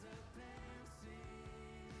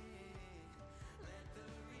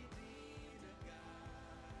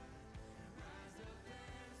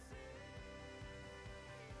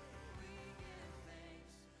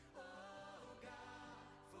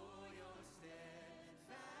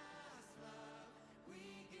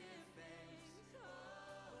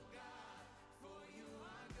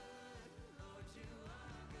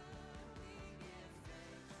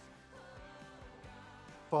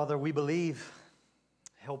Father, we believe.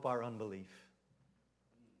 Help our unbelief.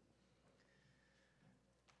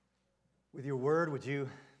 With your word, would you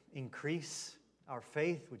increase our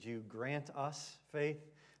faith? Would you grant us faith?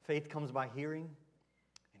 Faith comes by hearing,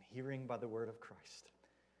 and hearing by the word of Christ.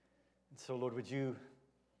 And so, Lord, would you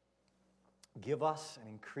give us and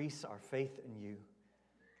increase our faith in you?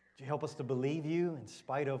 Would you help us to believe you in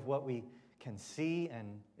spite of what we can see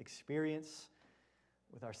and experience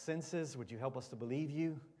with our senses? Would you help us to believe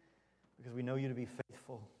you? Because we know you to be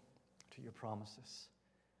faithful to your promises.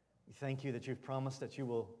 We thank you that you've promised that you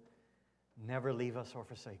will never leave us or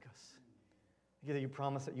forsake us. Thank you that you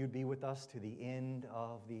promised that you'd be with us to the end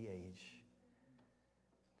of the age.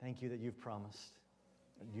 Thank you that you've promised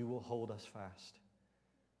that you will hold us fast.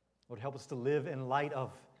 Lord, help us to live in light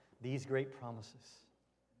of these great promises.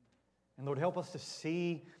 And Lord, help us to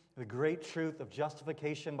see the great truth of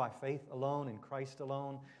justification by faith alone in Christ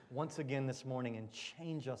alone once again this morning and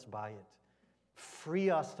change us by it. Free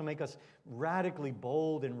us to make us radically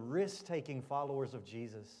bold and risk-taking followers of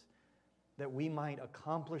Jesus, that we might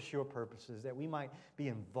accomplish your purposes, that we might be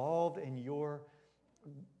involved in your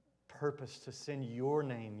purpose to send your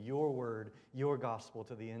name, your word, your gospel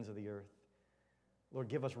to the ends of the earth. Lord,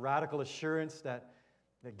 give us radical assurance that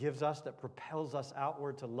propels us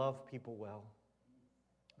outward to love people well.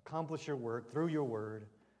 Accomplish your work through your word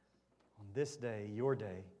on this day, your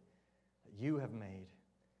day, that you have made.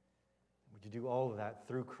 Would you do all of that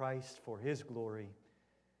through Christ for His glory?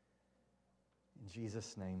 In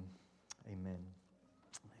Jesus' name, amen.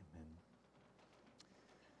 Amen.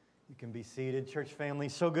 You can be seated, church family.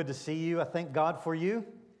 So good to see you. I thank God for you.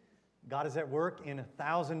 God is at work in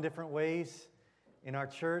 1,000 different ways in our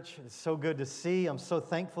church. It's so good to see. I'm so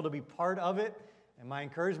thankful to be part of it. And my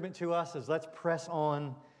encouragement to us is let's press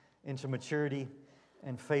on into maturity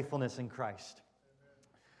and faithfulness in Christ.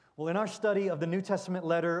 Well, in our study of the New Testament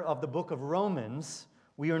letter of the book of Romans,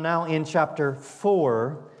 we are now in chapter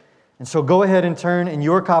 4. And so go ahead and turn in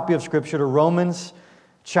your copy of Scripture to Romans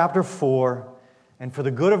chapter 4. And for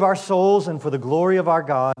the good of our souls and for the glory of our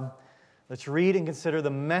God, let's read and consider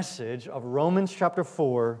the message of Romans chapter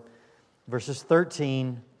 4, verses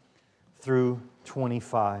 13 through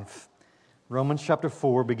 25. Romans chapter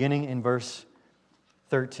 4, beginning in verse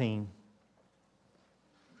 13.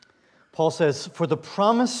 Paul says, "For the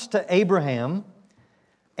promise to Abraham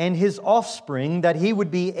and his offspring that he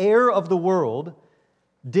would be heir of the world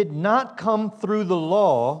did not come through the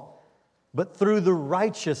law, but through the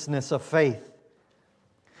righteousness of faith.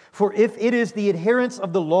 For if it is the adherents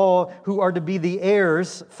of the law who are to be the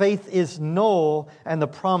heirs, faith is null and the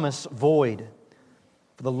promise void.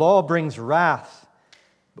 For the law brings wrath,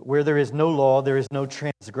 but where there is no law, there is no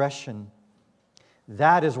transgression.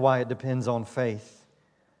 That is why it depends on faith,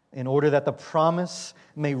 in order that the promise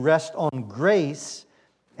may rest on grace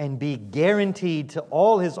and be guaranteed to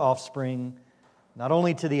all his offspring, not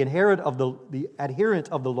only to the adherent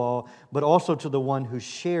of the law, but also to the one who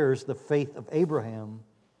shares the faith of Abraham,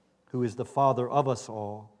 who is the father of us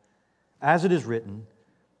all. As it is written,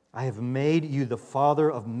 I have made you the father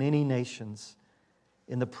of many nations,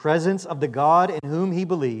 in the presence of the God in whom he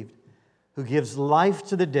believed, who gives life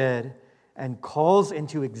to the dead and calls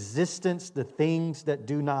into existence the things that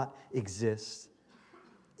do not exist.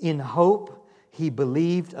 In hope, he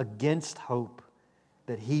believed against hope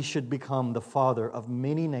that he should become the father of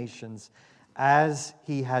many nations, as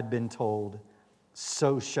he had been told,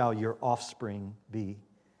 so shall your offspring be.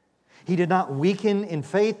 He did not weaken in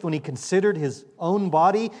faith when he considered his own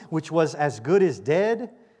body, which was as good as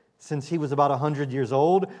dead, since he was about 100 years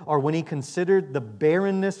old, or when he considered the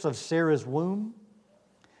barrenness of Sarah's womb.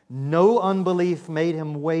 No unbelief made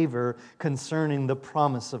him waver concerning the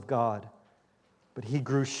promise of God, but he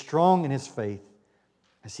grew strong in his faith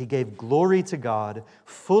as he gave glory to God,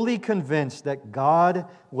 fully convinced that God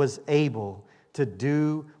was able to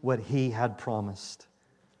do what he had promised.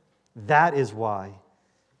 That is why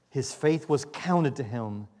his faith was counted to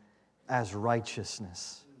him as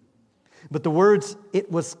righteousness. But the words,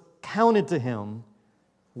 "it was counted to him,"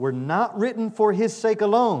 were not written for his sake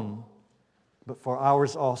alone, but for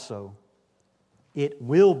ours also. It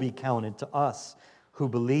will be counted to us who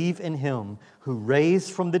believe in him who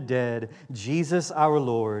raised from the dead Jesus our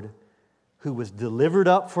Lord, who was delivered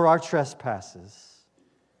up for our trespasses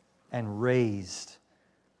and raised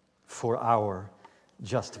for our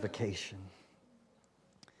justification.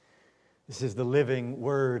 This is the living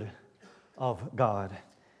Word of God.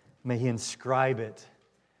 May He inscribe its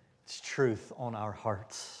truth on our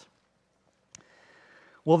hearts.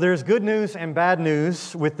 Well, there's good news and bad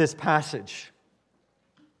news with this passage.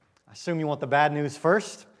 I assume you want the bad news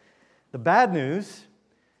first. The bad news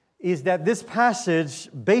is that this passage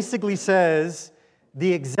basically says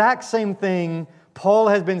the exact same thing Paul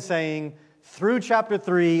has been saying through chapter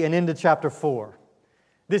 3 and into chapter 4.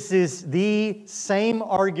 This is the same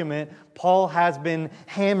argument Paul has been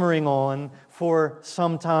hammering on for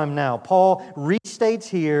some time now. Paul restates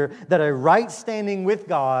here that a right standing with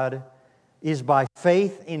God is by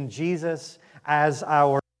faith in Jesus as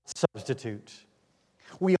our substitute.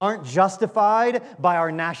 We aren't justified by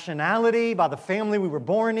our nationality, by the family we were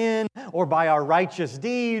born in, or by our righteous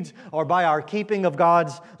deeds, or by our keeping of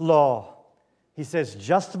God's law. He says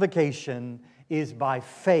justification is by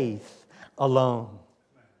faith alone.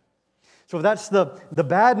 So that's the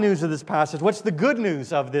bad news of this passage. What's the good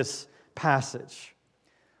news of this passage?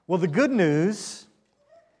 Well, the good news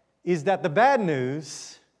is that the bad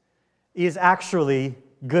news is actually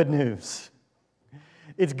good news.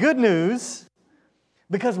 It's good news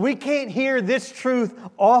because we can't hear this truth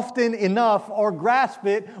often enough or grasp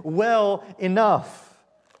it well enough.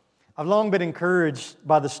 I've long been encouraged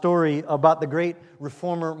by the story about the great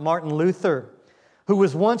reformer Martin Luther, who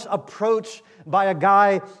was once approached by a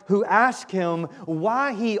guy who asked him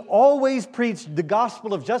why he always preached the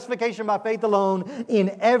gospel of justification by faith alone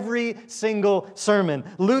in every single sermon.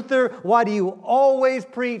 Luther, why do you always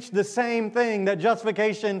preach the same thing, that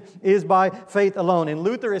justification is by faith alone? And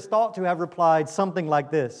Luther is thought to have replied something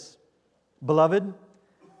like this: Beloved,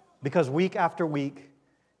 because week after week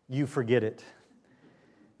you forget it.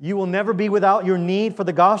 You will never be without your need for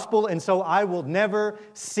the gospel, and so I will never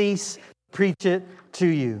cease to preach it to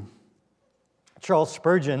you. Charles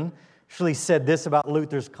Spurgeon actually said this about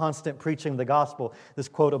Luther's constant preaching of the gospel. This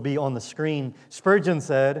quote will be on the screen. Spurgeon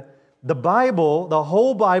said, "The Bible, the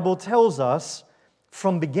whole Bible tells us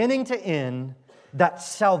from beginning to end that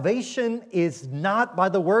salvation is not by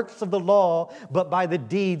the works of the law, but by the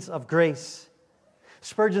deeds of grace."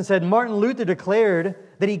 Spurgeon said, Martin Luther declared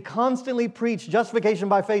that he constantly preached justification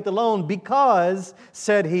by faith alone because,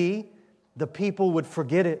 said he, the people would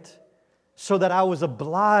forget it, so that I was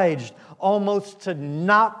obliged almost to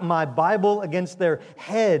knock my Bible against their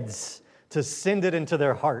heads to send it into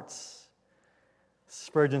their hearts.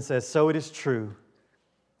 Spurgeon says, so it is true.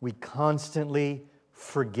 We constantly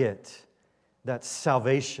forget that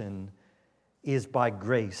salvation is by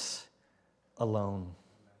grace alone.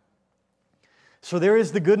 So there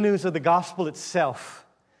is the good news of the gospel itself.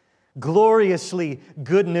 Gloriously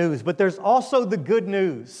good news. But there's also the good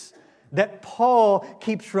news that Paul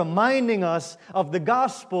keeps reminding us of the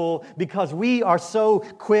gospel because we are so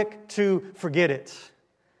quick to forget it.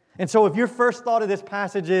 And so if your first thought of this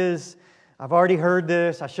passage is, I've already heard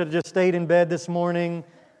this, I should have just stayed in bed this morning,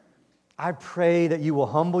 I pray that you will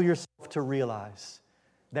humble yourself to realize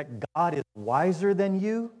that God is wiser than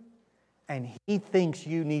you, and He thinks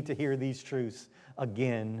you need to hear these truths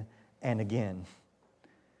again and again.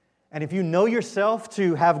 And if you know yourself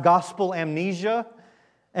to have gospel amnesia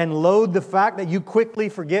and loathe the fact that you quickly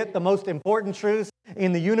forget the most important truths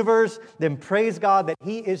in the universe, then praise God that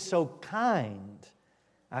He is so kind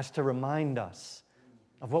as to remind us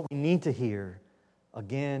of what we need to hear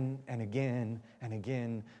again and again and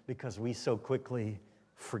again because we so quickly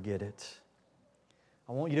forget it.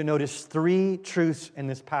 I want you to notice 3 truths in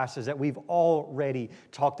this passage that we've already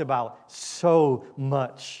talked about so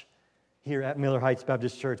much here at Miller Heights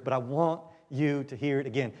Baptist Church, but I want you to hear it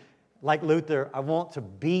again. Like Luther, I want to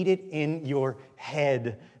beat it in your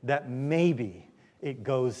head that maybe it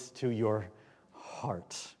goes to your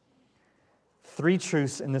heart. 3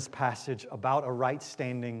 truths in this passage about a right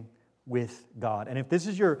standing with God. And if this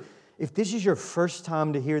is your first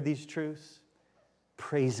time to hear these truths,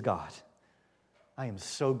 praise God. I am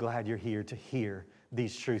so glad you're here to hear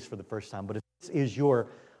these truths for the first time. But if this is your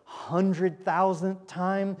 100,000th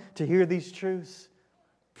time to hear these truths,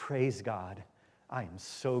 praise God. I am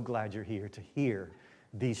so glad you're here to hear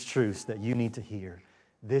these truths that you need to hear.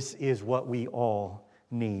 This is what we all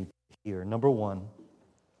need to hear. Number 1,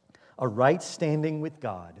 a right standing with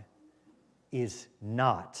God is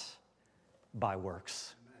not by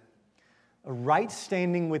works. A right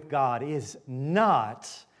standing with God is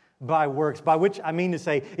not by works, by which I mean to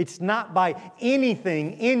say it's not by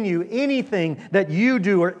anything in you, anything that you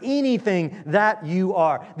do or anything that you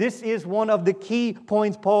are. This is one of the key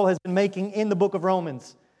points Paul has been making in the book of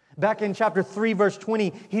Romans. Back in chapter 3, verse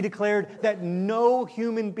 20, he declared that no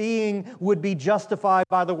human being would be justified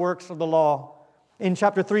by the works of the law. In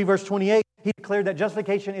chapter 3, verse 28, he declared that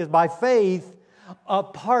justification is by faith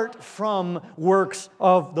apart from works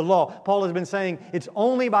of the law. Paul has been saying it's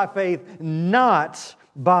only by faith, not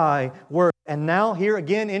by works. And now here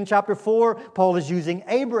again in chapter 4, Paul is using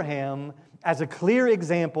Abraham as a clear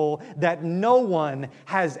example that no one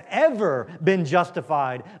has ever been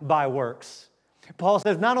justified by works. Paul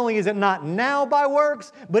says not only is it not now by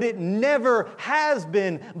works, but it never has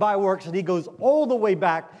been by works. And he goes all the way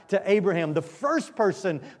back to Abraham, the first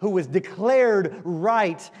person who was declared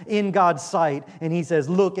right in God's sight. And he says,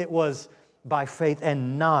 look, it was by faith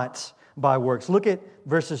and not by works. Look at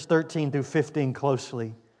verses 13 through 15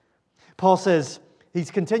 closely. Paul says,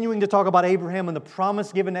 he's continuing to talk about Abraham and the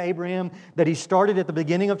promise given to Abraham that he started at the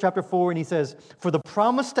beginning of chapter 4. And he says, for the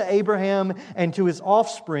promise to Abraham and to his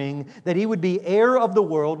offspring that he would be heir of the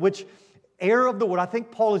world, which heir of the world, I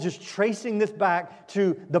think Paul is just tracing this back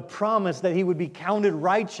to the promise that he would be counted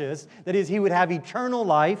righteous. That is, he would have eternal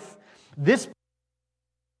life. This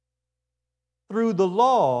through the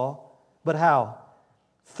law, but how?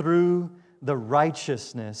 Through the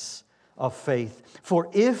righteousness of faith. For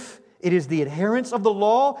if it is the adherents of the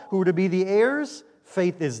law who are to be the heirs,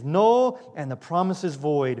 faith is null and the promise is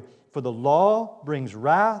void. For the law brings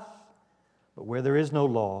wrath, but where there is no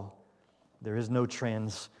law, there is no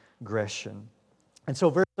transgression. And so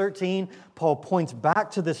verse 13, Paul points back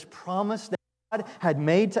to this promise that God had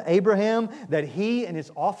made to Abraham that he and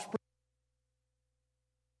his offspring.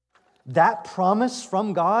 That promise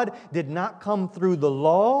from God did not come through the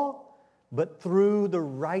law, but through the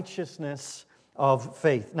righteousness of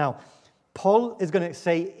faith. Now, Paul is going to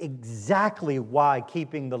say exactly why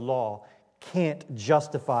keeping the law can't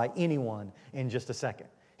justify anyone in just a second.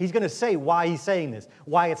 He's going to say why he's saying this,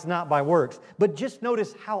 why it's not by works. But just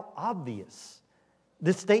notice how obvious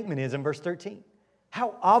this statement is in verse 13.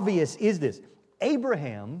 How obvious is this?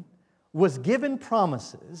 Abraham was given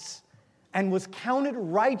promises and was counted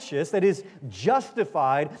righteous, that is,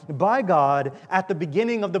 justified by God at the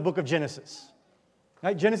beginning of the book of Genesis.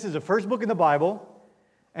 Right? Genesis is the first book in the Bible,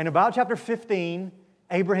 and about chapter 15,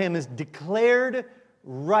 Abraham is declared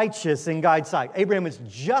righteous in God's sight. Abraham is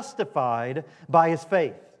justified by his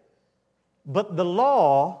faith. But the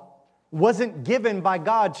law wasn't given by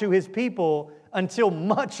God to his people until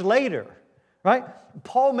much later, right?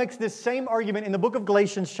 Paul makes this same argument in the book of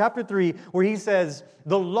Galatians chapter 3, where he says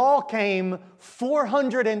the law came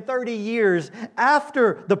 430 years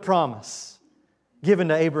after the promise given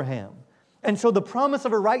to Abraham. And so the promise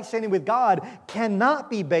of a right standing with God cannot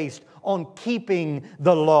be based on keeping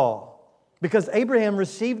the law, because Abraham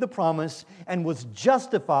received the promise and was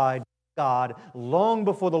justified by God long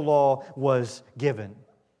before the law was given.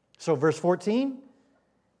 So verse 14,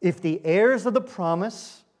 if the heirs of the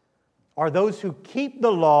promise are those who keep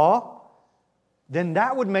the law, then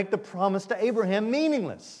that would make the promise to Abraham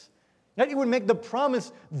meaningless. That would make the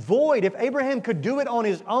promise void. If Abraham could do it on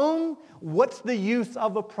his own, what's the use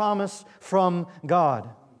of a promise from God?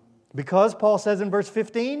 Because Paul says in verse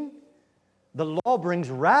 15, the law brings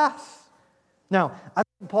wrath. Now, I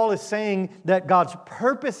think Paul is saying that God's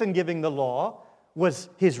purpose in giving the law was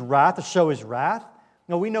his wrath, to show his wrath.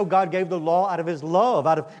 Now, we know God gave the law out of his love,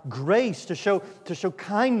 out of grace, to show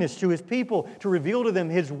kindness to his people, to reveal to them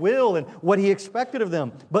his will and what he expected of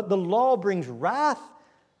them. But the law brings wrath,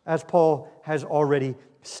 as Paul has already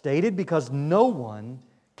stated, because no one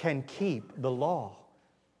can keep the law.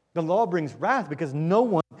 The law brings wrath because no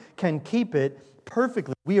one can keep it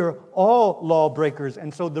perfectly. We are all lawbreakers,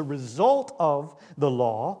 and so the result of the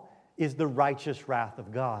law is the righteous wrath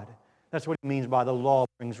of God. That's what he means by the law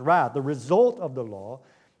brings wrath. The result of the law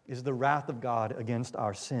is the wrath of God against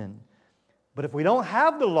our sin. But if we don't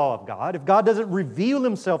have the law of God, if God doesn't reveal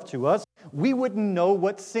himself to us, we wouldn't know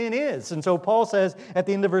what sin is. And so Paul says at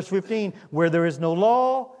the end of verse 15, where there is no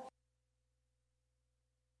law,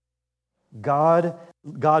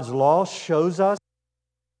 God's law shows us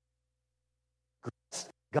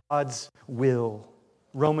God's will.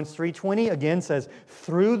 Romans 3:20 again says,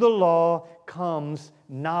 through the law comes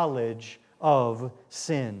knowledge of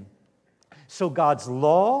sin. So God's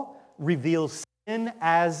law reveals sin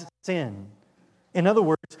as sin. In other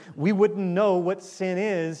words, we wouldn't know what sin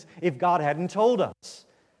is if God hadn't told us.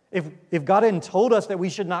 If God hadn't told us that we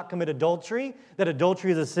should not commit adultery, that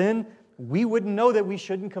adultery is a sin, we wouldn't know that we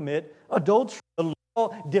shouldn't commit adultery. The law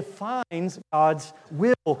defines God's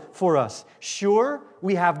will for us. Sure,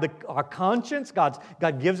 we have our conscience. God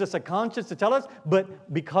gives us a conscience to tell us,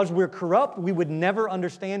 but because we're corrupt, we would never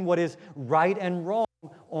understand what is right and wrong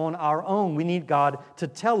on our own. We need God to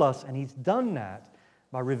tell us, and he's done that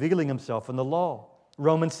by revealing himself in the law.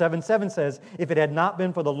 Romans 7:7 says, if it had not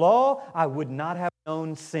been for the law, I would not have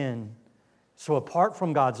known sin. So apart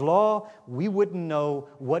from God's law, we wouldn't know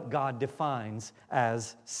what God defines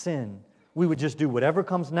as sin. We would just do whatever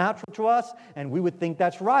comes natural to us, and we would think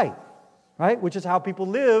that's right? Which is how people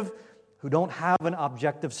live who don't have an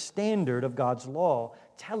objective standard of God's law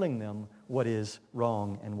telling them what is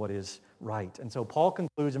wrong and what is right. And so Paul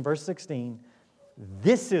concludes in verse 16,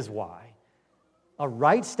 this is why a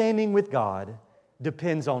right standing with God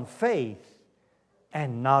depends on faith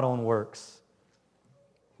and not on works.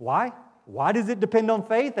 Why? Why does it depend on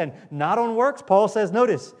faith and not on works? Paul says,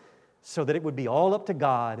 notice, so that it would be all up to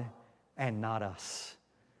God and not us.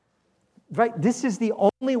 Right? This is the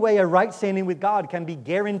only way a right standing with God can be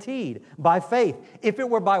guaranteed, by faith. If it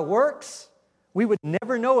were by works, we would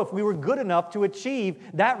never know if we were good enough to achieve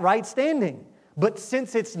that right standing. But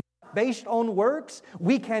since it's not based on works,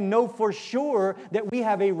 we can know for sure that we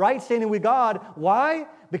have a right standing with God. Why?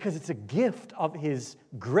 Because it's a gift of His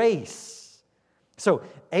grace. So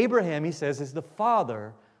Abraham, he says, is the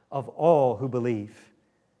father of all who believe.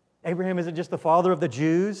 Abraham isn't just the father of the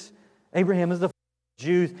Jews. Abraham is the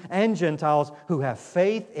Jews and Gentiles who have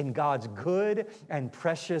faith in God's good and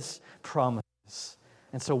precious promises.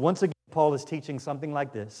 And so once again, Paul is teaching something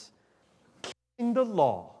like this. Keeping the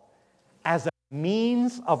law as a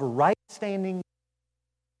means of right standing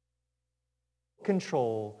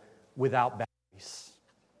control without boundaries.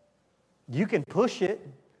 You can push it,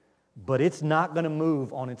 but it's not going to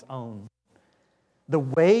move on its own. The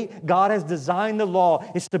way God has designed the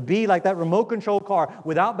law is to be like that remote control car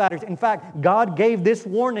without batteries. In fact, God gave this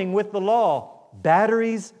warning with the law,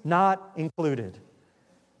 batteries not included.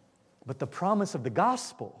 But the promise of the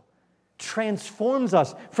gospel transforms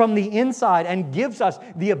us from the inside and gives us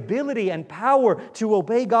the ability and power to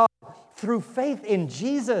obey God through faith in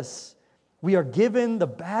Jesus. We are given the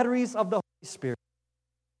batteries of the Holy Spirit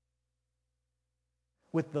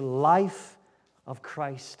with the life of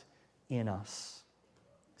Christ in us.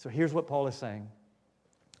 So here's what Paul is saying.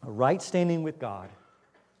 A right standing with God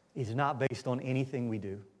is not based on anything we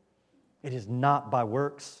do. It is not by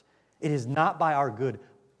works. It is not by our good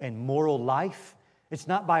and moral life. It's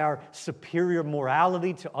not by our superior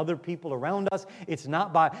morality to other people around us. It's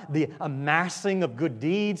not by the amassing of good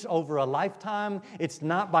deeds over a lifetime. It's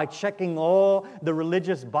not by checking all the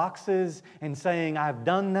religious boxes and saying, I've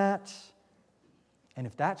done that. And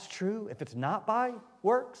if that's true, if it's not by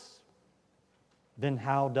works, then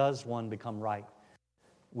how does one become right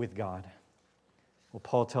with God? Well,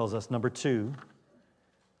 Paul tells us, number two,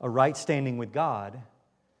 a right standing with God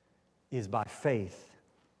is by faith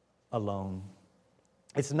alone.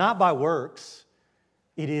 It's not by works,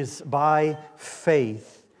 it is by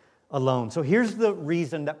faith alone. So here's the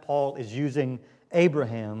reason that Paul is using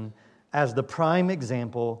Abraham as the prime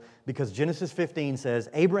example, because Genesis 15 says,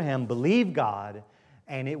 Abraham believed God,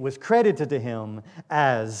 and it was credited to him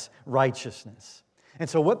as righteousness. And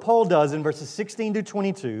so what Paul does in verses 16 to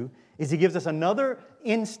 22 is he gives us another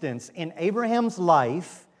instance in Abraham's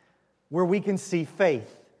life where we can see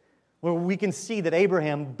faith, where we can see that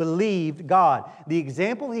Abraham believed God. The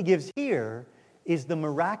example he gives here is the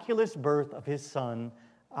miraculous birth of his son,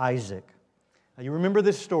 Isaac. Now, you remember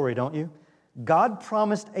this story, don't you? God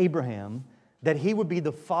promised Abraham that he would be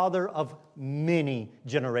the father of many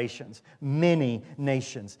generations, many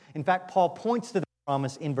nations. In fact, Paul points to the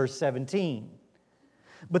promise in verse 17.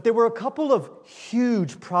 But there were a couple of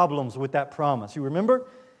huge problems with that promise. You remember?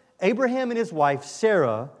 Abraham and his wife,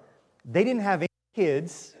 Sarah, they didn't have any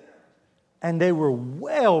kids, and they were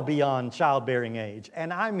well beyond childbearing age.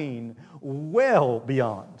 And I mean well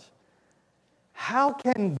beyond. How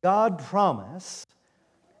can God promise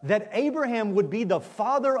that Abraham would be the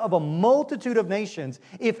father of a multitude of nations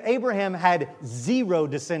if Abraham had zero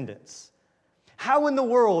descendants? How in the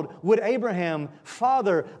world would Abraham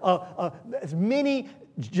father as many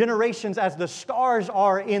generations as the stars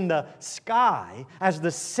are in the sky, as the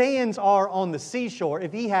sands are on the seashore,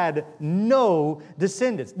 if he had no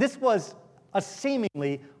descendants? This was a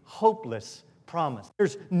seemingly hopeless promise.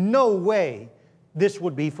 There's no way this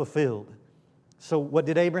would be fulfilled. So what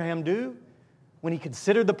did Abraham do? When he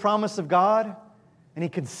considered the promise of God and he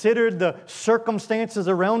considered the circumstances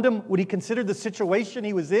around him, when he considered the situation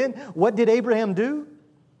he was in, what did Abraham do?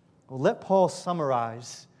 Well, let Paul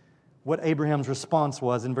summarize what Abraham's response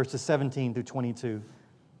was in verses 17 through 22.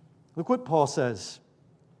 Look what Paul says.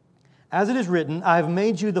 As it is written, I have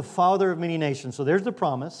made you the father of many nations. So there's the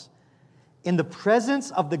promise. In the presence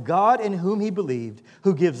of the God in whom he believed,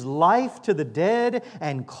 who gives life to the dead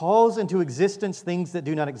and calls into existence things that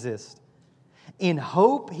do not exist. In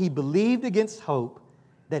hope he believed against hope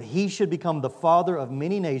that he should become the father of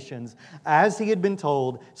many nations. As he had been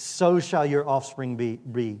told, so shall your offspring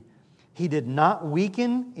be. He did not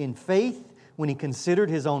weaken in faith when he considered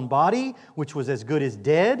his own body, which was as good as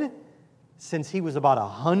dead, since he was about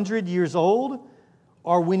 100 years old,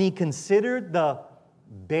 or when he considered the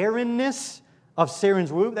barrenness of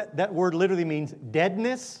Sarah's womb. That word literally means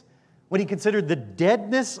deadness. when he considered the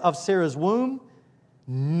deadness of Sarah's womb,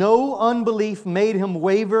 no unbelief made him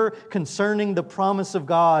waver concerning the promise of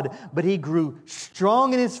God, but he grew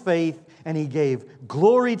strong in his faith and he gave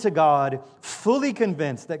glory to God, fully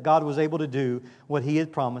convinced that God was able to do what he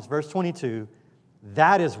had promised. Verse 22,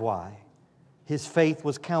 that is why his faith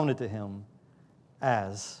was counted to him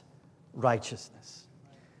as righteousness.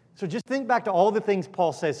 So just think back to all the things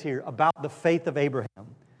Paul says here about the faith of Abraham.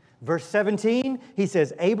 Verse 17, he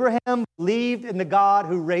says, Abraham believed in the God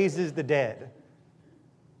who raises the dead.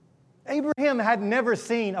 Abraham had never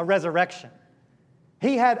seen a resurrection.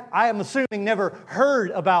 He had, I am assuming, never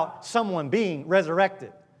heard about someone being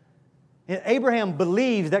resurrected. Abraham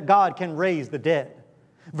believes that God can raise the dead.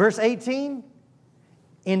 Verse 18,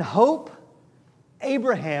 in hope,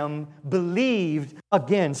 Abraham believed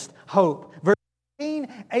against hope. Verse 18,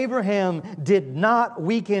 Abraham did not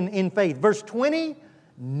weaken in faith. Verse 20,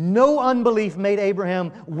 no unbelief made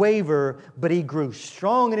Abraham waver, but he grew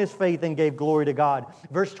strong in his faith and gave glory to God.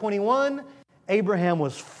 Verse 21, Abraham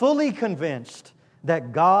was fully convinced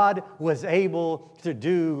that God was able to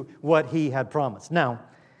do what he had promised. Now,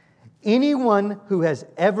 anyone who has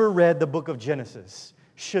ever read the book of Genesis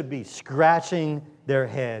should be scratching their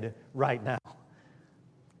head right now.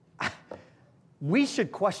 We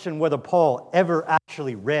should question whether Paul ever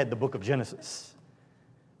actually read the book of Genesis.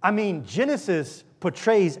 I mean, Genesis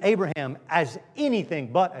portrays Abraham as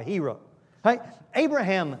anything but a hero. Right?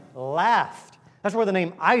 Abraham laughed. That's where the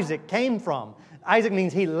name Isaac came from. Isaac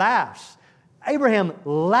means he laughs. Abraham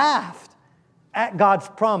laughed at God's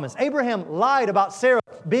promise. Abraham lied about Sarah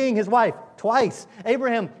being his wife twice.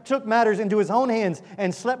 Abraham took matters into his own hands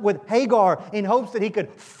and slept with Hagar in hopes that he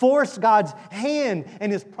could force God's hand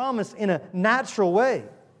and his promise in a natural way.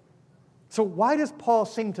 So why does Paul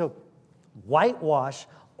seem to whitewash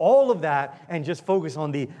all of that and just focus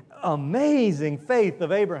on the amazing faith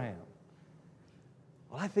of Abraham?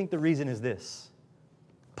 Well, I think the reason is this.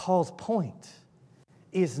 Paul's point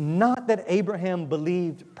is not that Abraham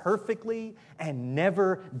believed perfectly and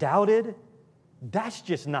never doubted. That's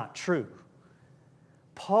just not true.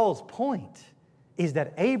 Paul's point is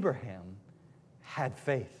that Abraham had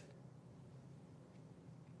faith.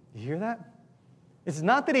 You hear that? It's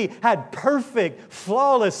not that he had perfect,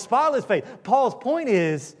 flawless, spotless faith. Paul's point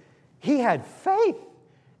is he had faith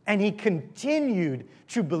and he continued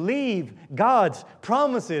to believe God's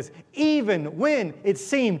promises even when it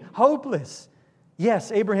seemed hopeless.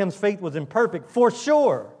 Yes, Abraham's faith was imperfect, for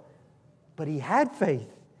sure, but he had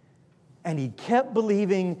faith, and he kept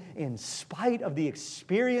believing in spite of the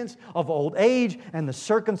experience of old age and the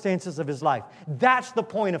circumstances of his life. That's the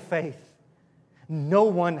point of faith. No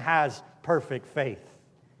one has perfect faith.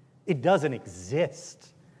 It doesn't exist.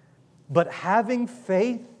 But having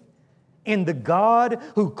faith in the God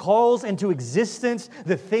who calls into existence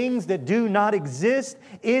the things that do not exist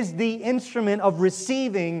is the instrument of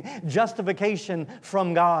receiving justification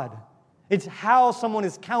from God. It's how someone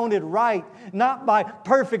is counted right, not by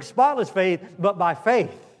perfect, spotless faith, but by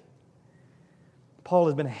faith. Paul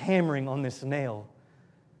has been hammering on this nail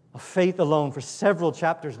of faith alone for several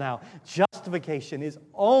chapters now. Justification is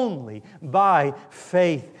only by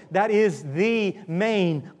faith. That is the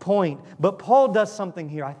main point. But Paul does something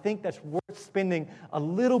here I think that's worth spending a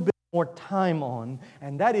little bit more time on,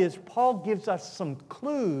 and that is Paul gives us some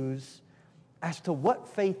clues as to what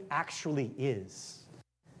faith actually is.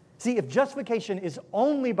 See, if justification is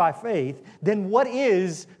only by faith, then what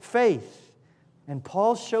is faith? And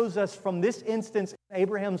Paul shows us from this instance in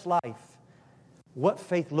Abraham's life what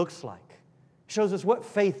faith looks like. Shows us what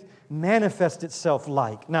faith manifests itself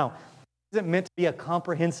like. Now, this isn't meant to be a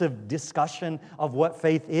comprehensive discussion of what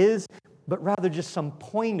faith is, but rather just some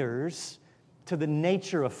pointers to the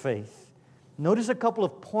nature of faith. Notice a couple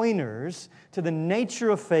of pointers to the nature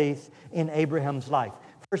of faith in Abraham's life.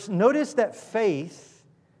 First, notice that faith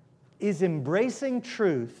is embracing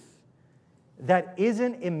truth that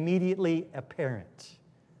isn't immediately apparent.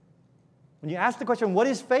 When you ask the question, what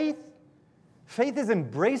is faith? Faith is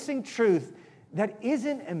embracing truth that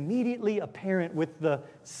isn't immediately apparent with the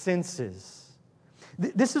senses.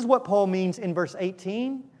 This is what Paul means in verse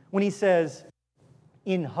 18 when he says,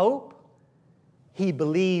 in hope, he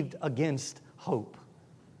believed against hope.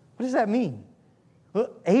 What does that mean?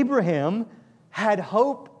 Well, Abraham had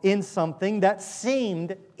hope in something that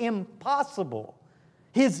seemed impossible.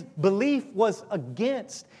 His belief was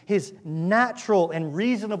against his natural and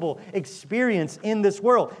reasonable experience in this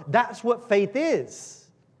world. That's what faith is.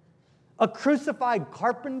 A crucified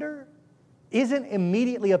carpenter isn't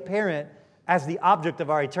immediately apparent as the object of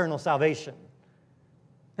our eternal salvation.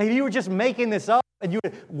 If you were just making this up, And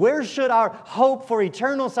where should our hope for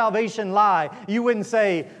eternal salvation lie? You wouldn't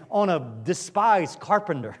say on a despised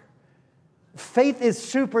carpenter. Faith is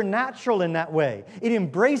supernatural in that way. It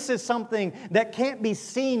embraces something that can't be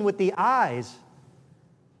seen with the eyes.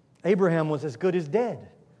 Abraham was as good as dead.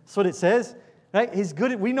 That's what it says. Right?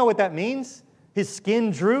 We know what that means. His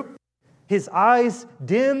skin drooped. His eyes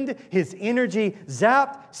dimmed. His energy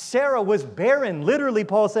zapped. Sarah was barren. Literally,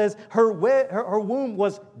 Paul says, her womb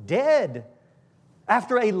was dead.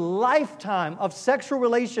 After a lifetime of sexual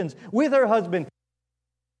relations with her husband,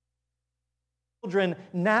 children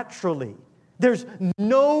naturally. There's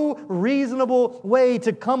no reasonable way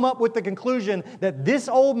to come up with the conclusion that this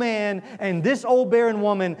old man and this old barren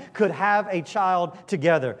woman could have a child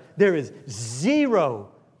together. There is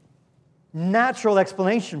zero natural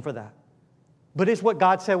explanation for that. But it's what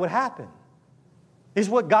God said would happen. It's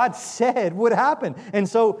what God said would happen. And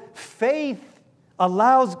so faith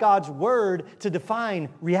allows God's Word to define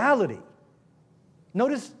reality.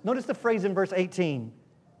 Notice the phrase in verse 18.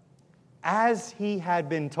 As he had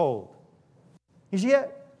been told. You see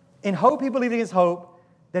it? In hope he believed in his hope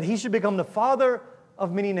that he should become the father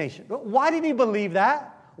of many nations. But why did he believe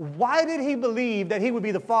that? Why did he believe that he would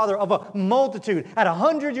be the father of a multitude at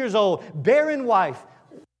 100 years old, barren wife?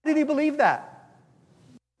 Why did he believe that?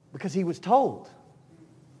 Because he was told.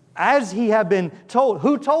 As he had been told.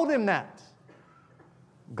 Who told him that?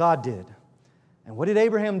 God did. And what did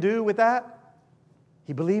Abraham do with that?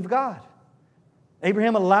 He believed God.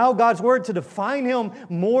 Abraham allowed God's Word to define him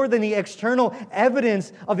more than the external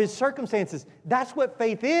evidence of his circumstances. That's what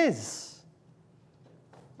faith is.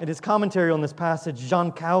 In his commentary on this passage,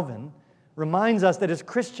 John Calvin reminds us that as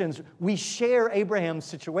Christians, we share Abraham's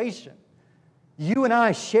situation. You and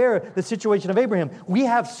I share the situation of Abraham. We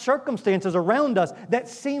have circumstances around us that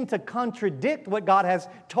seem to contradict what God has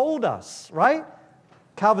told us, right?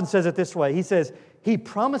 Calvin says it this way. He says, He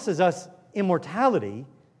promises us immortality,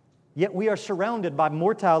 yet we are surrounded by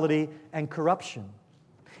mortality and corruption.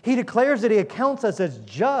 He declares that He accounts us as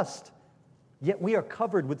just, yet we are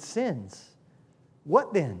covered with sins.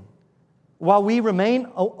 What then? While we remain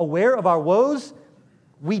aware of our woes,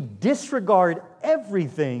 we disregard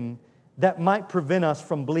everything that might prevent us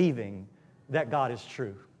from believing that God is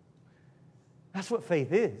true. That's what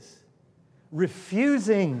faith is.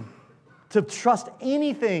 Refusing to trust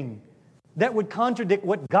anything that would contradict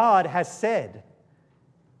what God has said.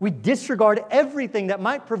 We disregard everything that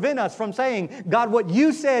might prevent us from saying, God, what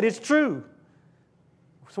you said is true.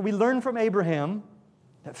 So we learn from Abraham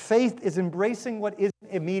that faith is embracing what isn't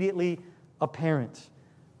immediately apparent.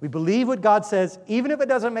 We believe what God says, even if it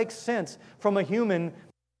doesn't make sense from a human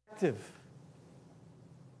perspective.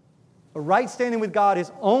 A right standing with God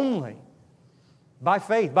is only by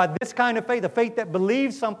faith, by this kind of faith, a faith that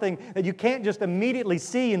believes something that you can't just immediately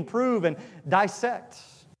see and prove and dissect.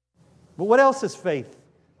 But what else is faith?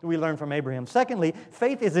 Do we learn from Abraham? Secondly,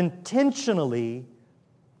 faith is intentionally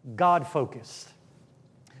God-focused.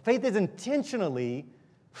 Faith is intentionally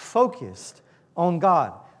focused on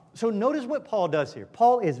God. So notice what Paul does here.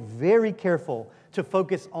 Paul is very careful to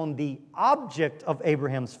focus on the object of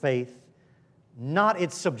Abraham's faith, not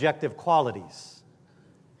its subjective qualities.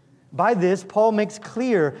 By this, Paul makes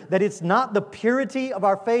clear that it's not the purity of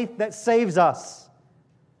our faith that saves us,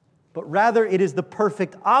 but rather it is the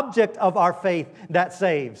perfect object of our faith that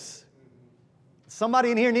saves.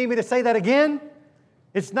 Somebody in here need me to say that again?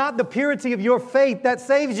 It's not the purity of your faith that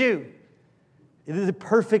saves you. It is the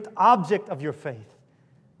perfect object of your faith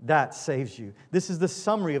that saves you. This is the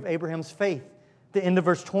summary of Abraham's faith. The end of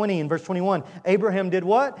verse 20 and verse 21. Abraham did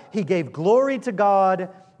what? He gave glory to God,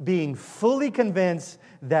 being fully convinced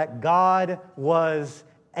that God was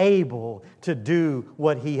able to do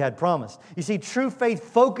what He had promised. You see, true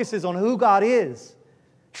faith focuses on who God is.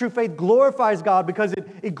 True faith glorifies God because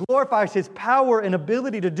it glorifies His power and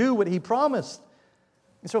ability to do what He promised.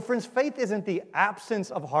 And so, friends, faith isn't the absence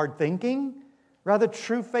of hard thinking. Rather,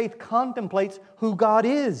 true faith contemplates who God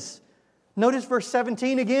is. Notice verse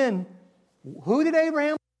 17 again. Who did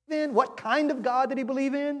Abraham believe in? What kind of God did he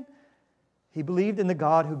believe in? He believed in the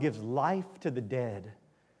God who gives life to the dead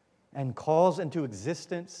and calls into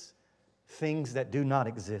existence things that do not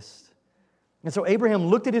exist. And so Abraham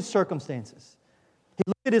looked at his circumstances. He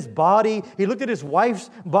looked at his body. He looked at his wife's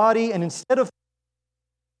body. And instead of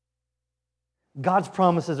God's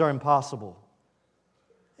promises are impossible,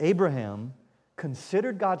 Abraham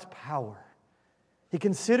considered God's power. He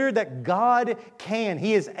considered that God can.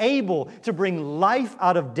 He is able to bring life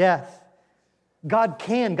out of death. God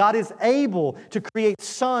can. God is able to create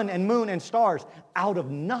sun and moon and stars out of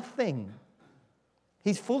nothing.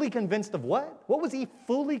 He's fully convinced of what? What was he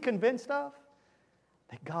fully convinced of?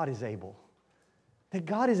 That God is able. that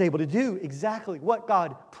God is able to do exactly what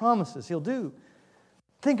God promises He'll do.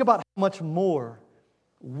 Think about how much more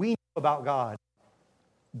we know about God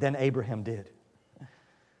than Abraham did.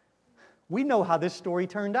 We know how this story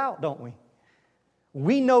turned out, don't we?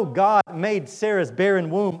 We know God made Sarah's barren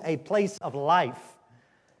womb a place of life.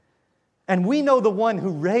 And we know the one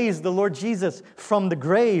who raised the Lord Jesus from the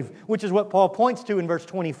grave, which is what Paul points to in verse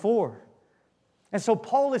 24. And so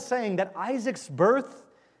Paul is saying that Isaac's birth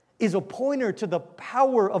is a pointer to the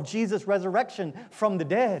power of Jesus' resurrection from the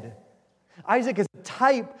dead. Isaac is a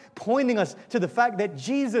type pointing us to the fact that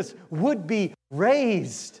Jesus would be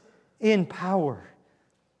raised in power.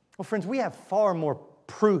 Well, friends, we have far more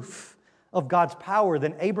proof of God's power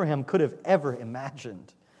than Abraham could have ever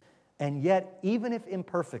imagined. And yet, even if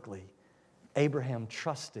imperfectly, Abraham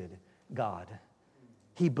trusted God.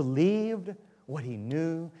 He believed what he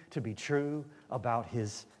knew to be true about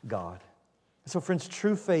his God. So, friends,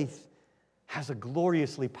 true faith has a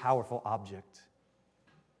gloriously powerful object.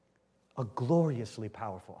 A gloriously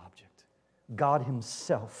powerful object. God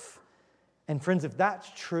Himself. And friends, if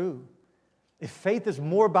that's true, if faith is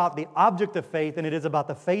more about the object of faith than it is about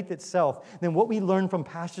the faith itself, then what we learn from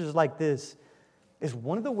passages like this is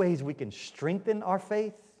one of the ways we can strengthen our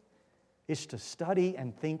faith is to study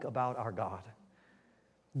and think about our God.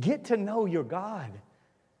 Get to know your God.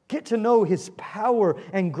 Get to know His power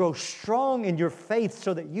and grow strong in your faith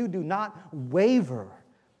so that you do not waver.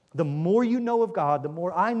 The more you know of God, the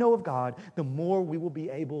more I know of God, the more we will be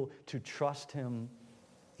able to trust Him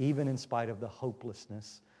even in spite of the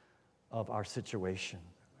hopelessness of our situation.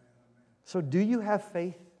 So do you have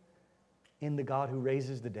faith in the God who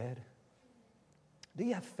raises the dead? Do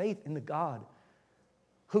you have faith in the God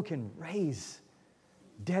who can raise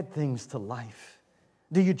dead things to life?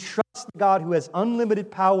 Do you trust the God who has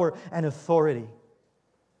unlimited power and authority?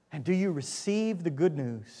 And do you receive the good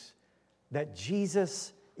news that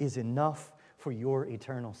Jesus is enough for your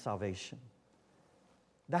eternal salvation?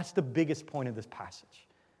 That's the biggest point of this passage.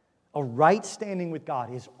 A right standing with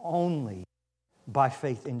God is only by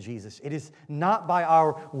faith in Jesus. It is not by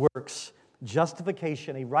our works.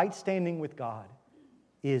 Justification, a right standing with God,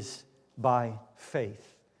 is by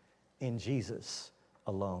faith in Jesus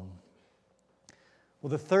alone. Well,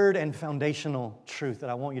 the third and foundational truth that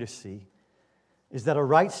I want you to see is that a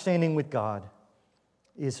right standing with God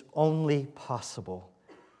is only possible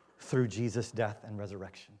through Jesus' death and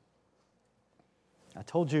resurrection. I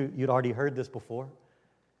told you you'd already heard this before,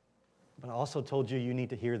 but I also told you you need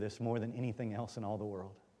to hear this more than anything else in all the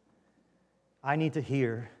world. I need to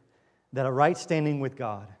hear that a right standing with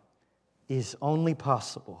God is only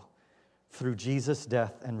possible through Jesus'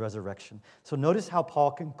 death and resurrection. So notice how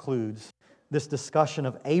Paul concludes this discussion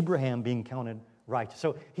of Abraham being counted righteous.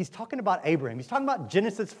 So he's talking about Abraham. He's talking about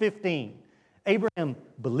Genesis 15. Abraham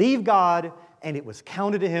believed God, and it was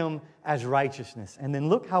counted to him as righteousness. And then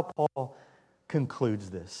look how Paul concludes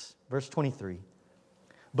this. Verse 23.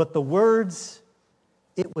 But the words,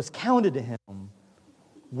 "it was counted to him,"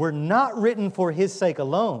 were not written for his sake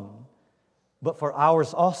alone, but for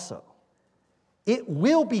ours also. It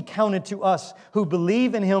will be counted to us who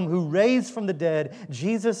believe in Him who raised from the dead,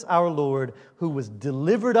 Jesus our Lord, who was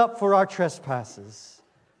delivered up for our trespasses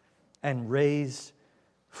and raised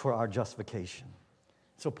for our justification.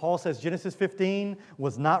 So Paul says Genesis 15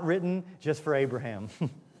 was not written just for Abraham.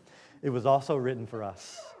 It was also written for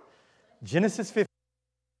us. Genesis 15.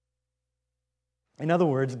 In other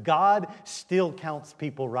words, God still counts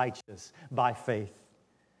people righteous by faith.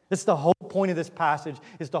 That's the whole point of this passage.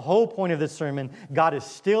 It's the whole point of this sermon. God is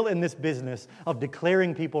still in this business of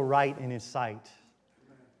declaring people right in His sight.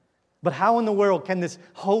 But how in the world can this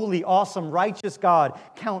holy, awesome, righteous God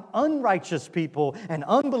count unrighteous people and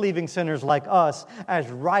unbelieving sinners like us as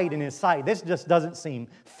right in His sight? This just doesn't seem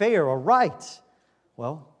fair or right.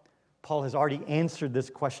 Well, Paul has already answered this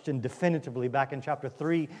question definitively back in chapter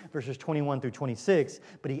 3, verses 21 through 26,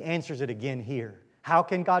 but he answers it again here. How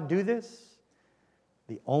can God do this?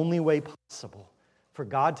 The only way possible for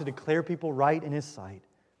God to declare people right in His sight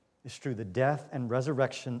is through the death and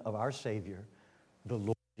resurrection of our Savior, the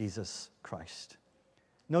Lord Jesus Christ.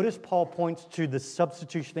 Notice Paul points to the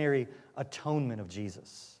substitutionary atonement of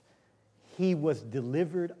Jesus. He was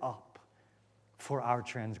delivered up for our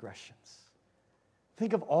transgressions.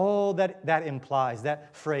 Think of all that implies,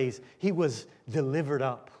 that phrase, He was delivered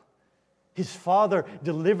up. His Father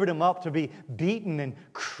delivered Him up to be beaten and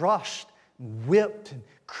crushed, whipped and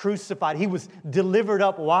crucified. He was delivered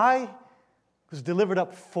up. Why? He was delivered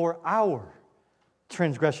up for our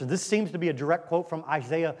transgressions. This seems to be a direct quote from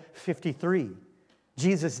Isaiah 53.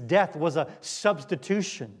 Jesus' death was a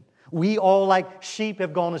substitution. We all like sheep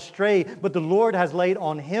have gone astray, but the Lord has laid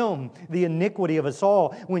on Him the iniquity of us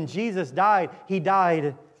all. When Jesus died, He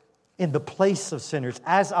died in the place of sinners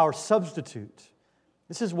as our substitute.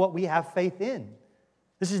 This is what we have faith in.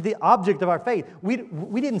 This is the object of our faith. We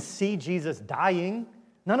didn't see Jesus dying.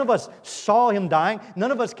 None of us saw Him dying.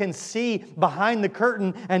 None of us can see behind the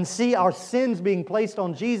curtain and see our sins being placed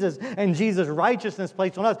on Jesus and Jesus' righteousness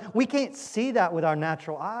placed on us. We can't see that with our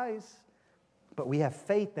natural eyes. But we have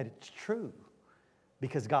faith that it's true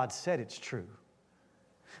because God said it's true.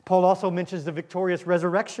 Paul also mentions the victorious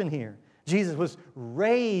resurrection here. Jesus was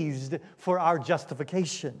raised for our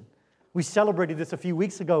justification. We celebrated this a few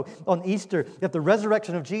weeks ago on Easter, that the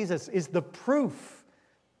resurrection of Jesus is the proof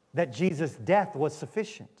that Jesus' death was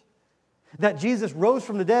sufficient. That Jesus rose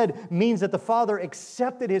from the dead means that the Father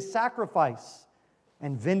accepted His sacrifice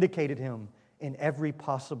and vindicated Him in every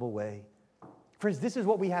possible way. Friends, this is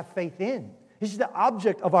what we have faith in. This is the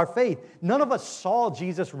object of our faith. None of us saw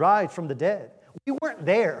Jesus rise from the dead. We weren't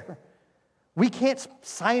there. We can't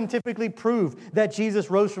scientifically prove that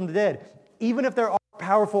Jesus rose from the dead, even if there are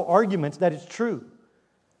powerful arguments that it's true.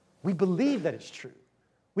 We believe that it's true.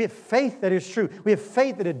 We have faith that it's true. We have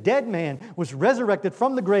faith that a dead man was resurrected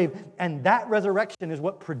from the grave, and that resurrection is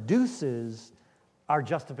what produces our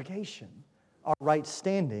justification, our right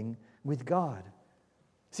standing with God.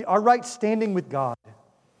 See, our right standing with God,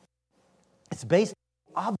 it's based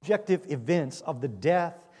on objective events of the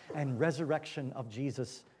death and resurrection of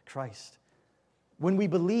Jesus Christ. When we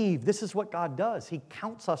believe, this is what God does. He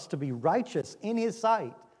counts us to be righteous in His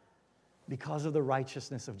sight because of the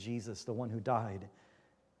righteousness of Jesus, the one who died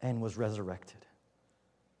and was resurrected.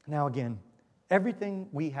 Now again, everything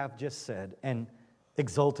we have just said and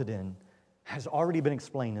exulted in has already been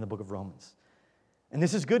explained in the book of Romans. And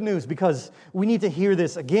this is good news because we need to hear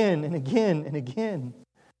this again and again and again.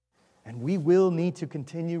 And we will need to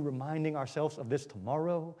continue reminding ourselves of this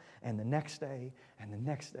tomorrow and the next day and the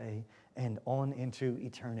next day and on into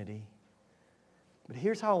eternity. But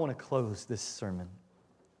here's how I want to close this sermon.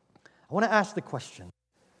 I want to ask the question,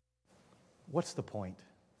 what's the point?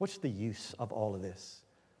 What's the use of all of this?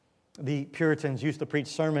 The Puritans used to preach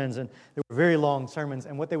sermons, and they were very long sermons,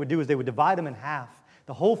 and what they would do is they would divide them in half.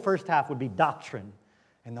 The whole first half would be doctrine,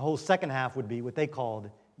 and the whole second half would be what they called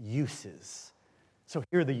uses. So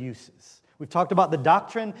here are the uses. We've talked about the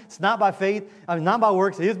doctrine. It's not by faith, not by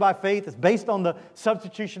works. It is by faith. It's based on the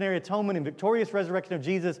substitutionary atonement and victorious resurrection of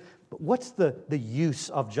Jesus. But what's the use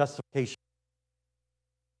of justification?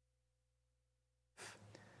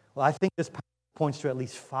 Well, I think this passage points to at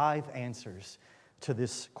least 5 answers to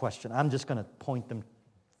this question. I'm just going to point them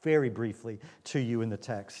very briefly to you in the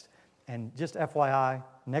text. And just FYI,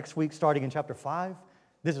 next week, starting in chapter 5,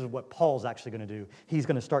 this is what Paul's actually going to do. He's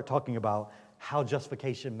going to start talking about how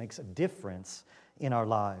justification makes a difference in our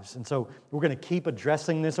lives. And so we're going to keep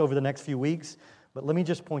addressing this over the next few weeks, but let me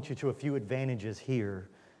just point you to a few advantages here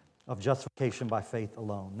of justification by faith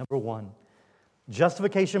alone. Number 1,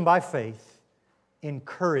 justification by faith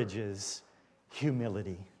encourages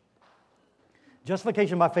humility.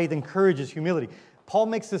 Justification by faith encourages humility. Paul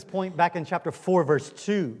makes this point back in chapter 4, verse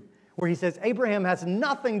 2, where he says, Abraham has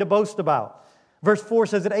nothing to boast about. Verse 4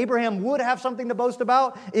 says that Abraham would have something to boast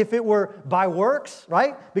about if it were by works,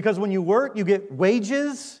 right? Because when you work, you get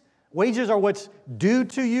wages. Wages are what's due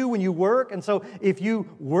to you when you work. And so if you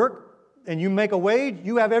work and you make a wage,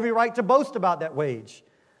 you have every right to boast about that wage.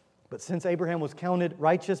 But since Abraham was counted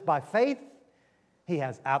righteous by faith, he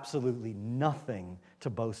has absolutely nothing to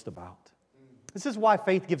boast about. This is why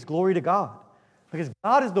faith gives glory to God, because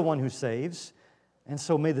God is the one who saves. And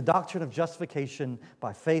so may the doctrine of justification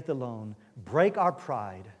by faith alone break our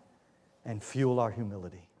pride and fuel our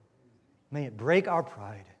humility. May it break our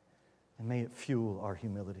pride and may it fuel our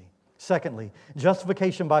humility. Secondly,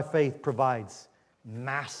 justification by faith provides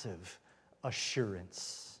massive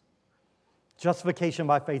assurance. Justification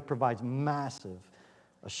by faith provides massive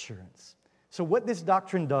assurance. So what this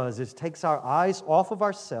doctrine does is takes our eyes off of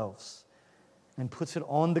ourselves and puts it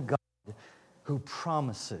on the God who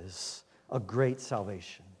promises a great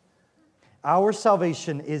salvation. Our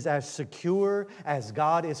salvation is as secure as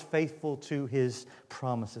God is faithful to His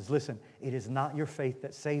promises. Listen, it is not your faith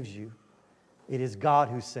that saves you. It is God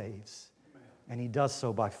who saves. And He does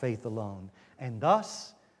so by faith alone. And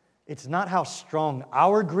thus, it's not how strong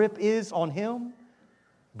our grip is on Him,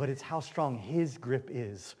 but it's how strong His grip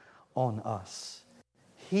is on us.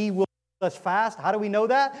 He will hold us fast. How do we know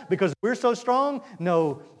that? Because we're so strong?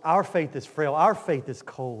 No, our faith is frail. Our faith is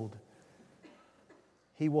cold.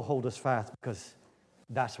 He will hold us fast because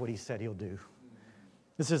that's what He said He'll do.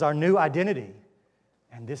 This is our new identity,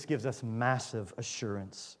 and this gives us massive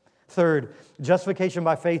assurance. Third, justification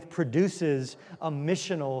by faith produces a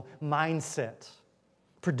missional mindset.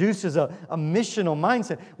 Produces a missional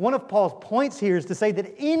mindset. One of Paul's points here is to say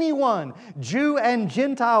that anyone, Jew and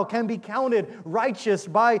Gentile, can be counted righteous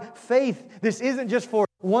by faith. This isn't just for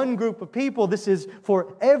one group of people. This is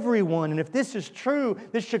for everyone. And if this is true,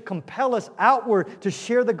 this should compel us outward to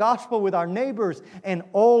share the gospel with our neighbors and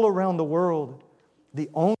all around the world. The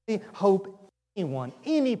only hope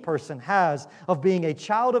any person has of being a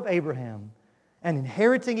child of Abraham and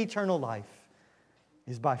inheriting eternal life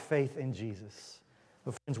is by faith in Jesus.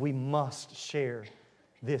 But friends, we must share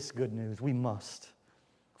this good news. We must.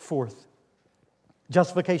 Fourth,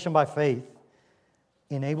 justification by faith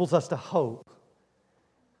enables us to hope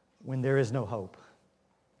when there is no hope.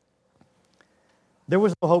 There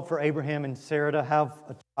was no hope for Abraham and Sarah to have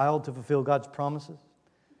a child to fulfill God's promises.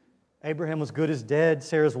 Abraham was good as dead.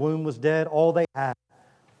 Sarah's womb was dead. All they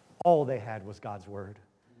had was God's word.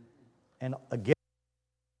 And again,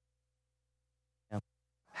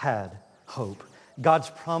 had hope. God's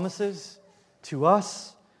promises to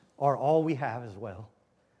us are all we have as well.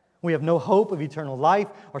 We have no hope of eternal life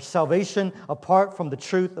or salvation apart from the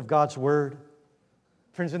truth of God's word.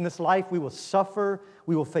 Friends, in this life we will suffer,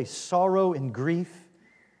 we will face sorrow and grief.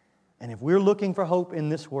 And if we're looking for hope in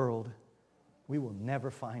this world, we will never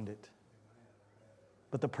find it.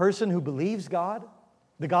 But the person who believes God,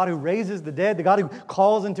 the God who raises the dead, the God who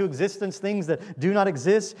calls into existence things that do not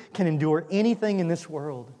exist, can endure anything in this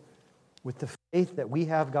world with the faith that we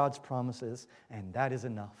have God's promises, and that is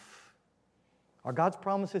enough. Are God's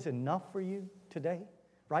promises enough for you today,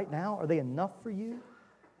 right now? Are they enough for you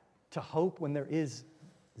to hope when there is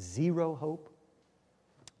zero hope?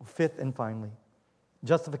 Fifth and finally,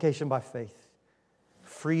 justification by faith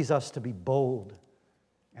frees us to be bold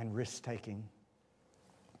and risk-taking.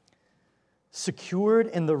 Secured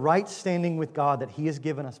in the right standing with God that He has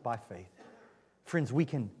given us by faith. Friends, we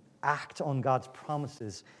can act on God's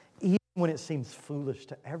promises even when it seems foolish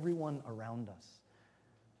to everyone around us.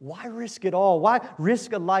 Why risk it all? Why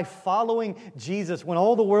risk a life following Jesus when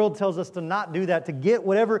all the world tells us to not do that, to get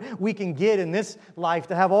whatever we can get in this life,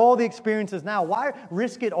 to have all the experiences now? Why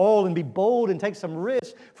risk it all and be bold and take some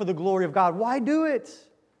risk for the glory of God? Why do it?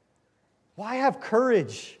 Why have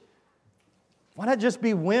courage? Why not just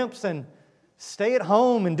be wimps and stay at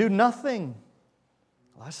home and do nothing?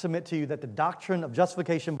 Well, I submit to you that the doctrine of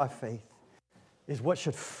justification by faith is what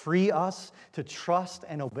should free us to trust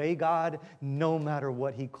and obey God no matter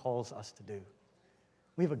what He calls us to do.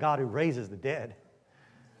 We have a God who raises the dead.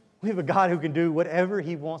 We have a God who can do whatever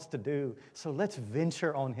He wants to do. So let's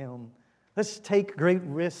venture on Him. Let's take great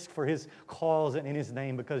risk for His cause and in His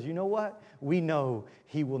name, because you know what? We know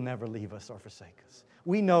He will never leave us or forsake us.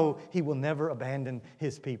 We know He will never abandon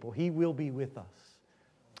His people. He will be with us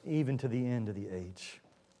even to the end of the age.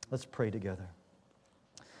 Let's pray together.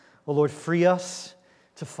 Oh Lord, free us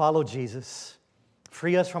to follow Jesus.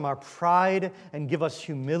 Free us from our pride and give us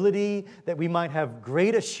humility that we might have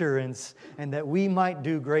great assurance and that we might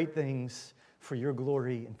do great things for Your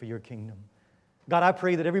glory and for Your kingdom. God, I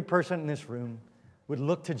pray that every person in this room would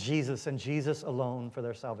look to Jesus and Jesus alone for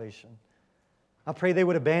their salvation. I pray they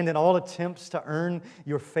would abandon all attempts to earn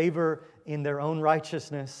Your favor in their own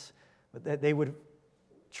righteousness, but that they would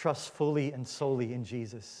trust fully and solely in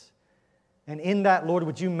Jesus. And in that, Lord,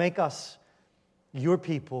 would You make us Your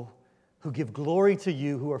people who give glory to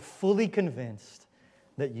You, who are fully convinced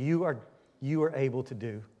that You are able to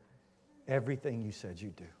do everything You said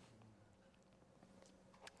You'd do.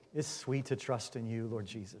 It's sweet to trust in You, Lord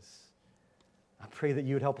Jesus. I pray that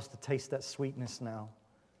You would help us to taste that sweetness now.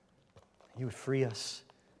 You would free us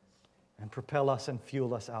and propel us and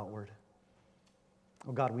fuel us outward.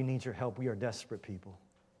 Oh God, we need Your help. We are desperate people.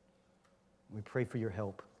 We pray for Your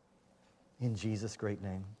help. In Jesus' great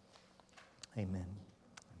name, amen.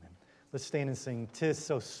 Amen. Let's stand and sing, "'Tis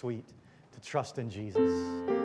so sweet to trust in Jesus."